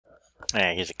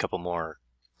Alright, here's a couple more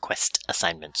quest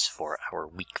assignments for our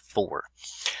week 4.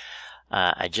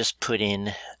 I just put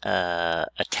in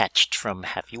attached from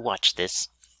Have You Watched This,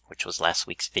 which was last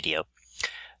week's video,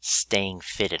 Staying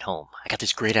Fit at Home. I got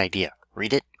this great idea.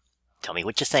 Read it. Tell me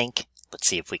what you think. Let's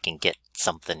see if we can get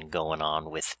something going on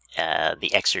with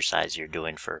the exercise you're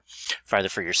doing for either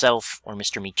for yourself or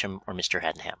Mr. Meacham or Mr.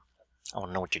 Haddenham. I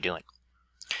want to know what you're doing,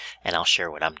 and I'll share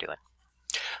what I'm doing.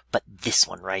 But this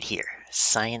one right here,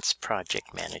 Science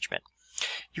Project Management.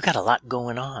 You got a lot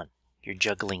going on. You're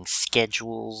juggling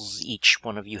schedules. Each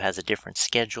one of you has a different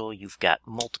schedule. You've got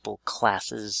multiple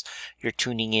classes you're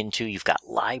tuning into. You've got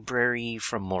library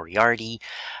from Moriarty.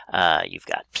 You've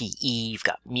got PE. You've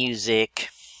got music.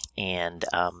 And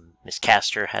Miss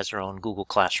Castor has her own Google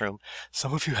Classroom.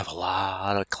 Some of you have a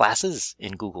lot of classes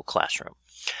in Google Classroom.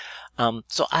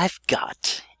 So I've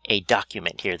got a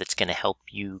document here that's going to help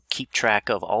you keep track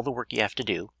of all the work you have to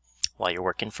do while you're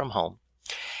working from home,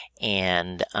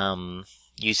 and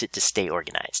use it to stay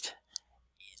organized.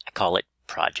 I call it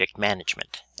Project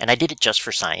Management, and I did it just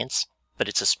for science, but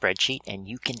it's a spreadsheet and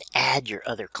you can add your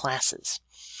other classes.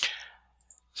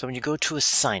 So when you go to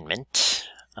assignment,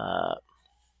 let's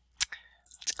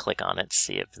click on it,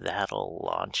 see if that'll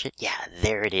launch it. Yeah,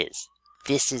 there it is.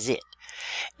 This is it.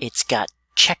 It's got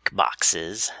check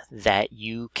boxes that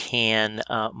you can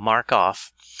mark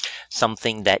off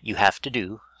something that you have to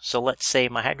do. So let's say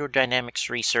my hydrodynamics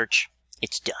research,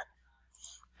 it's done.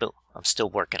 Boom, I'm still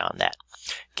working on that.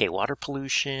 Okay, water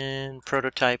pollution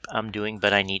prototype I'm doing,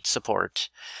 but I need support.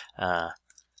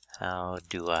 How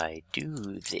do I do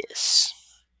this?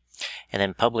 And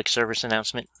then public service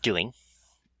announcement, doing.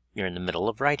 You're in the middle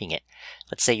of writing it.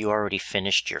 Let's say you already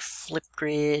finished your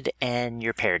Flipgrid and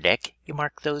your Pear Deck. You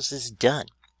mark those as done.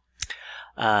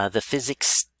 The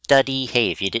physics study,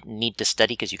 hey, if you didn't need to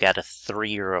study because you got a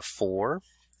 3 or a 4,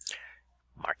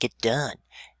 mark it done.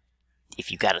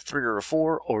 If you got a 3 or a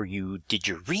 4, or you did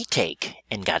your retake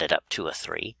and got it up to a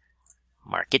 3,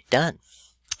 mark it done.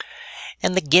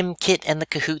 And the Gim Kit and the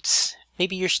Kahoots,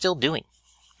 maybe you're still doing.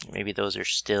 Maybe those are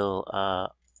still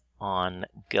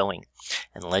ongoing.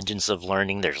 And Legends of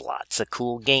Learning, there's lots of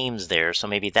cool games there, so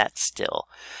maybe that's still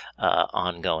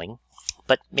ongoing.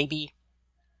 But maybe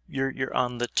you're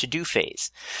on the to-do phase.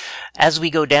 As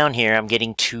we go down here, I'm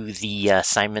getting to the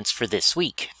assignments for this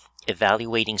week.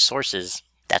 Evaluating sources,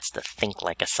 that's the Think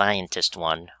Like a Scientist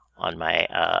one on my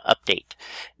update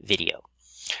video.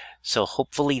 So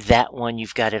hopefully that one,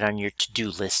 you've got it on your to-do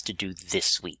list to do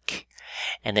this week.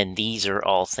 And then these are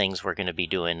all things we're going to be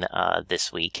doing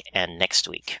this week and next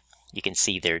week. You can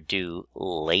see they're due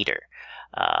later.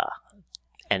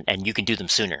 And you can do them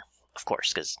sooner, of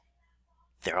course, because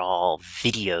they're all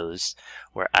videos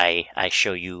where I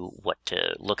show you what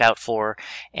to look out for,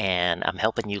 and I'm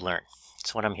helping you learn.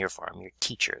 It's what I'm here for. I'm your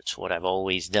teacher. It's what I've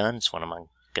always done. It's what I'm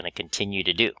going to continue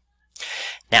to do.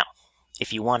 Now,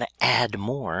 if you want to add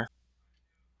more,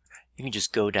 you can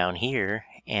just go down here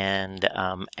and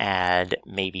add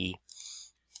maybe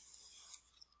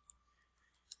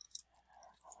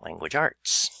language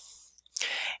arts.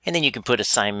 And then you can put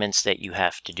assignments that you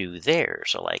have to do there.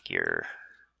 So like your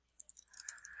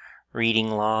reading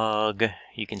log,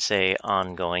 you can say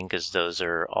ongoing because those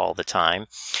are all the time.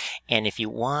 And if you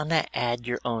want to add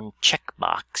your own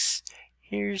checkbox,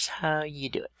 here's how you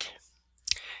do it.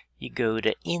 You go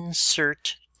to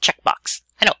Insert Checkbox.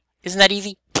 I know, isn't that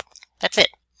easy? That's it.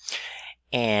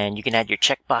 And you can add your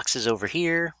checkboxes over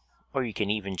here, or you can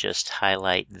even just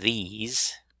highlight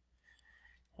these.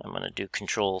 I'm going to do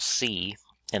Control-C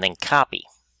and then copy.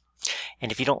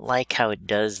 And if you don't like how it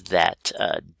does that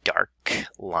dark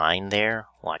line there,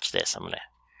 watch this. I'm going to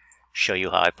show you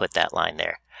how I put that line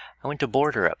there. I went to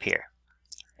border up here,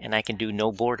 and I can do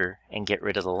no border and get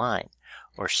rid of the line.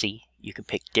 Or see, you can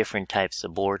pick different types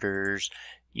of borders.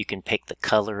 You can pick the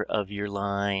color of your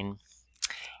line,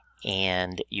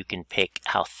 and you can pick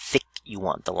how thick you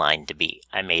want the line to be.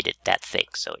 I made it that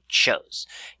thick so it shows.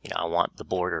 You know, I want the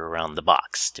border around the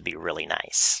box to be really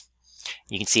nice.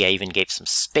 You can see I even gave some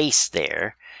space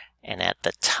there and at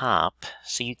the top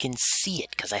so you can see it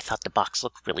because I thought the box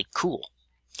looked really cool.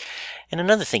 And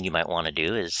another thing you might want to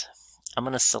do is I'm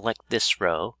going to select this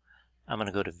row. I'm going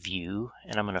to go to View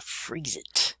and I'm going to freeze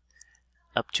it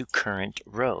up to current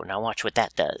row. Now watch what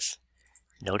that does.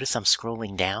 Notice I'm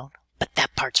scrolling down, but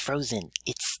that part's frozen.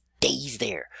 It stays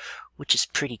there, which is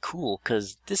pretty cool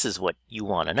because this is what you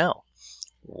want to know.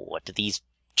 What do these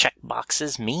check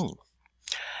boxes mean?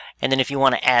 And then if you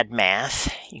want to add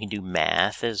math, you can do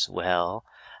math as well.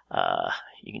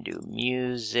 You can do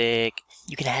music.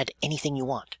 You can add anything you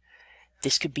want.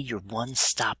 This could be your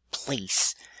one-stop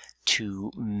place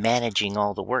to managing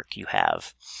all the work you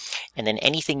have. And then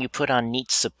anything you put on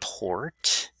needs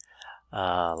support,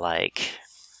 like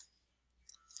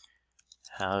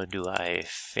how do I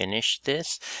finish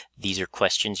this? These are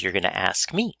questions you're going to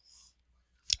ask me.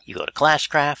 You go to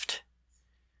Classcraft,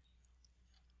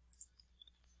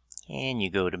 and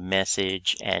you go to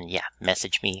message, and yeah,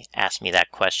 message me, ask me that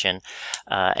question.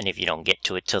 And if you don't get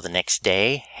to it till the next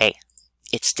day, hey,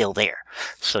 it's still there.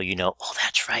 So you know, oh,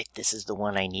 that's right, this is the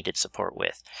one I needed support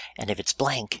with. And if it's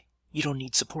blank, you don't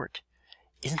need support.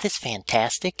 Isn't this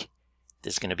fantastic?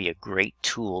 This is going to be a great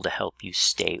tool to help you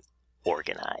stay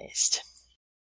organized.